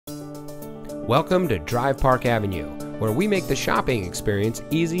Welcome to Drive Park Avenue, where we make the shopping experience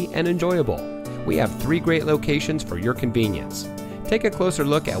easy and enjoyable. We have 3 great locations for your convenience. Take a closer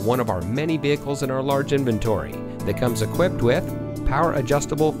look at one of our many vehicles in our large inventory that comes equipped with power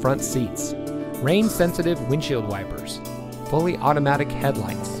adjustable front seats, rain sensitive windshield wipers, fully automatic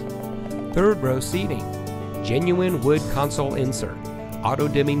headlights, 3rd row seating, genuine wood console insert, auto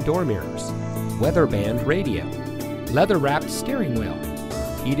dimming door mirrors, weather band radio, leather wrapped steering wheel,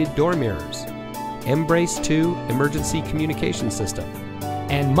 heated door mirrors, Embrace 2 emergency communication system,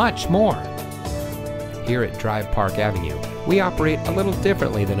 and much more. Here at Drive Park Avenue, we operate a little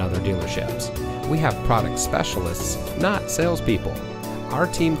differently than other dealerships. We have product specialists, not salespeople. Our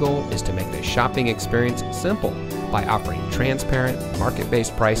team goal is to make the shopping experience simple by offering transparent,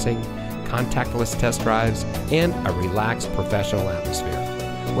 market-based pricing, contactless test drives, and a relaxed professional atmosphere.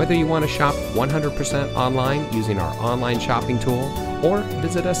 Whether you want to shop 100% online using our online shopping tool or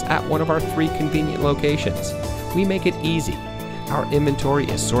visit us at one of our 3 convenient locations, we make it easy. Our inventory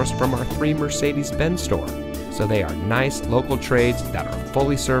is sourced from our 3 Mercedes-Benz store, so they are nice local trades that are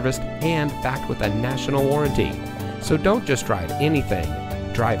fully serviced and backed with a national warranty. So don't just drive anything,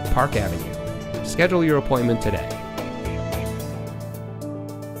 drive Park Avenue. Schedule your appointment today.